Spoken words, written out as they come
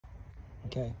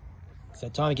Okay, it's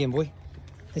that time again, boy.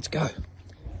 Let's go.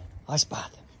 Ice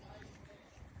bath.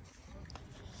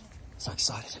 So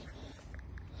excited.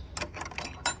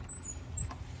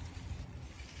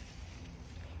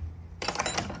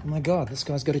 Oh my God, this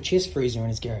guy's got a chest freezer in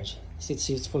his garage. He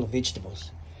said it's full of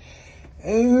vegetables.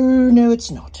 Oh, no,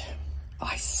 it's not.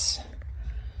 Ice.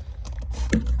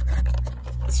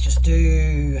 Let's just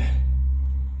do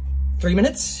 3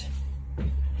 minutes.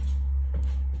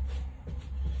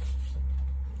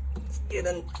 Let's get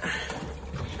in.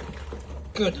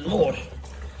 Good Lord.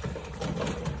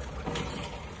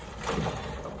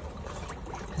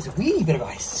 There's a wee bit of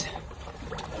ice.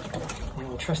 The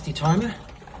old trusty timer.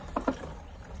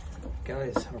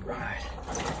 Goes, all right.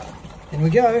 In we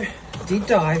go. Deep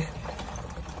dive.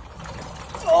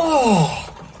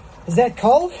 Oh, is that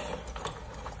cold?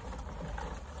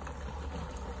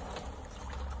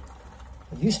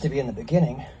 It used to be in the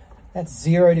beginning. That's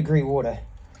 0 degree water.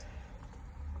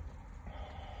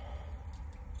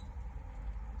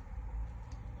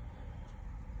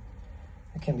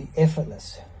 It can be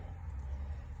effortless.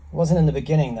 It wasn't in the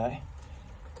beginning though.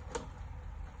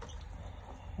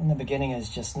 In the beginning is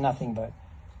just nothing but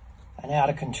an out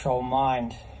of control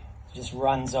mind. It just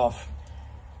runs off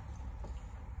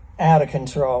out of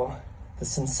control. The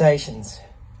sensations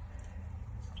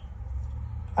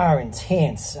are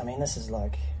intense. I mean, this is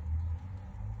like,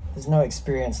 there's no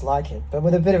experience like it. But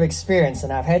with a bit of experience,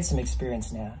 and I've had some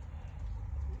experience now,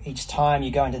 each time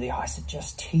you go into the ice, it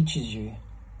just teaches you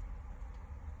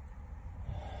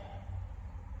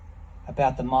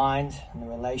about the mind and the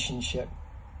relationship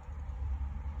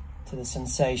to the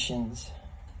sensations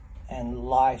and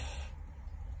life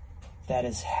that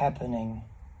is happening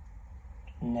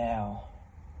now.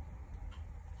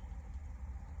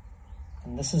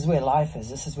 And this is where life is.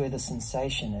 This is where the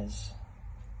sensation is.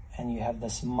 And you have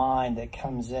this mind that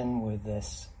comes in with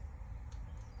this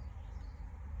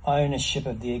ownership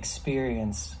of the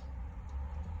experience,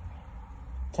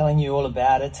 telling you all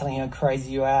about it, telling you how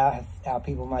crazy you are, how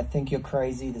people might think you're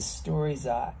crazy. The stories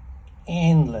are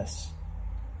endless.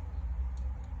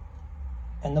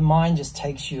 And the mind just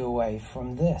takes you away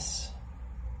from this,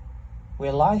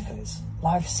 where life is.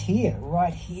 Life's here,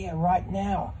 right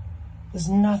now. There's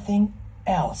nothing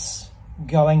else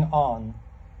going on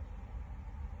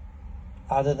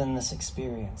other than this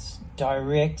experience,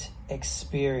 direct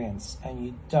experience, and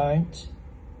you don't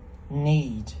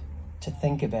need to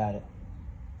think about it.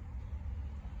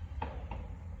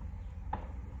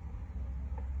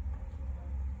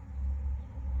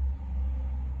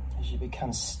 As you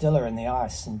become stiller in the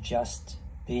ice and just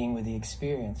being with the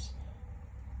experience,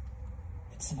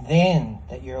 it's then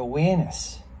that your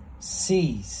awareness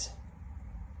sees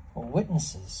or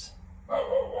witnesses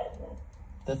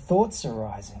the thoughts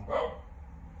arising.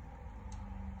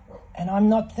 And I'm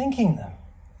not thinking them.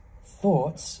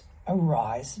 Thoughts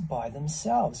arise by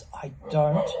themselves. I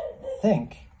don't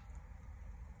think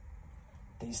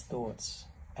these thoughts.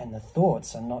 And the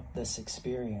thoughts are not this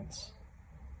experience.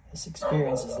 This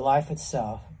experience is life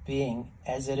itself being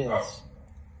as it is.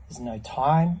 There's no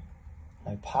time,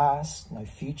 no past, no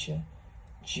future,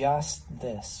 just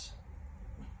this.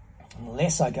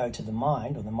 Unless I go to the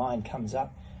mind, or the mind comes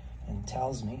up and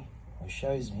tells me or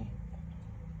shows me,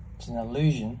 it's an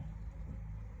illusion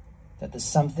that there's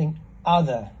something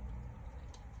other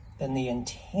than the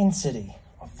intensity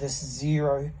of this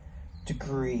 0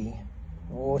 degree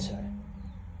water,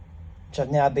 which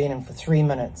I've now been in for 3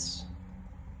 minutes.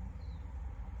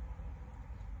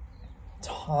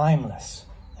 Timeless.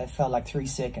 That felt like 3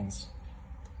 seconds.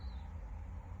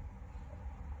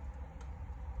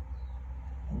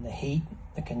 And the heat,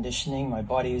 the conditioning, my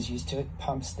body is used to it,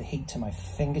 pumps the heat to my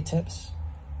fingertips,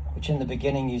 which in the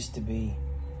beginning used to be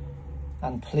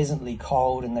unpleasantly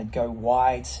cold and they'd go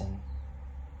white, and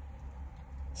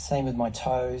same with my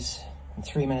toes. And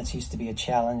 3 minutes used to be a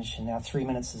challenge, and now 3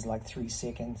 minutes is like 3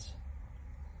 seconds.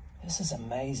 This is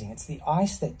amazing. It's the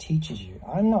ice that teaches you.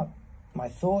 I'm not my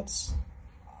thoughts.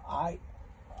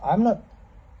 I'm not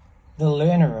the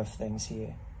learner of things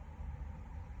here.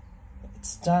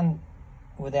 It's done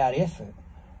without effort.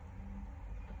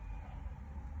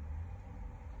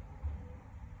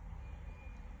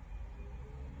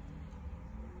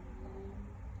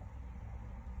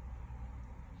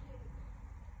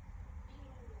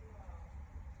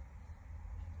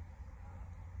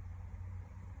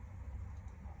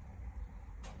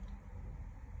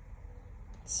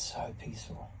 It's so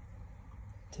peaceful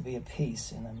to be at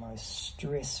peace in the most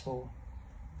stressful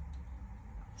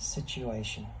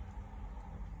situation.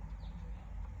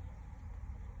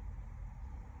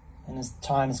 And as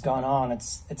time has gone on,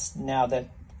 it's now that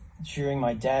during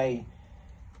my day,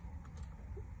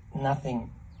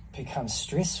 nothing becomes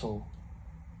stressful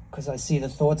because I see the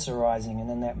thoughts arising, and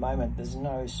in that moment there's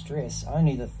no stress,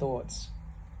 only the thoughts.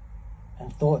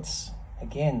 And thoughts,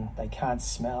 again, they can't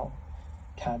smell,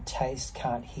 can't taste,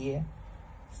 can't hear.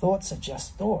 Thoughts are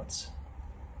just thoughts.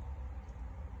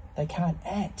 They can't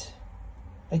act.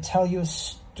 They tell you a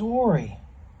story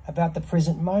about the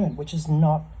present moment, which is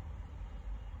not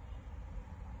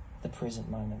the present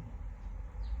moment.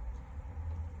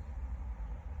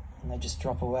 And they just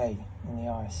drop away in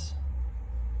the ice.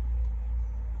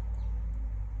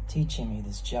 Teaching me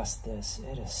there's just this.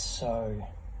 It is so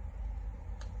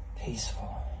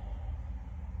peaceful.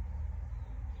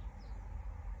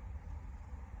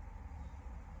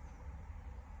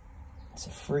 It's a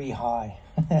free high.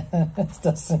 It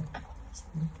doesn't cost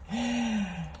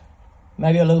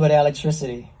maybe a little bit of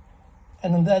electricity.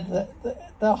 And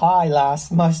the high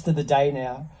lasts most of the day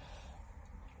now.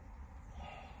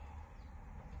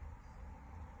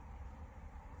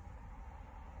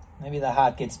 Maybe the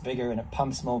heart gets bigger and it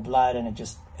pumps more blood, and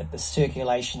the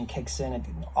circulation kicks in, it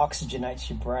oxygenates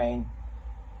your brain.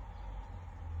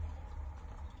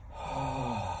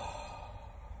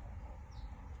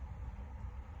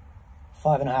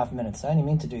 5.5 minutes. I only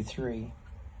meant to do 3.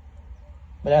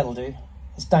 But that'll do.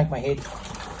 Let's dunk my head.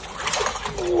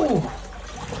 Ooh.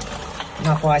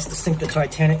 Enough ice to sink the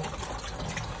Titanic.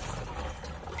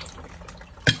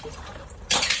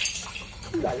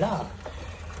 Ooh la la.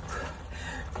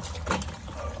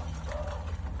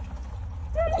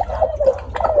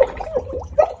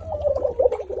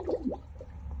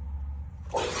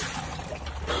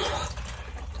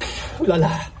 Ooh la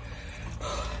la.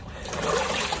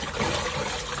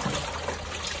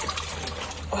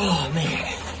 Oh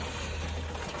man.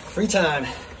 Free time.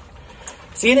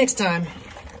 See you next time.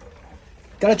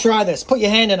 Gotta try this. Put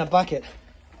your hand in a bucket.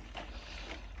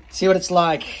 See what it's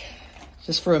like.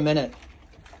 Just for a minute.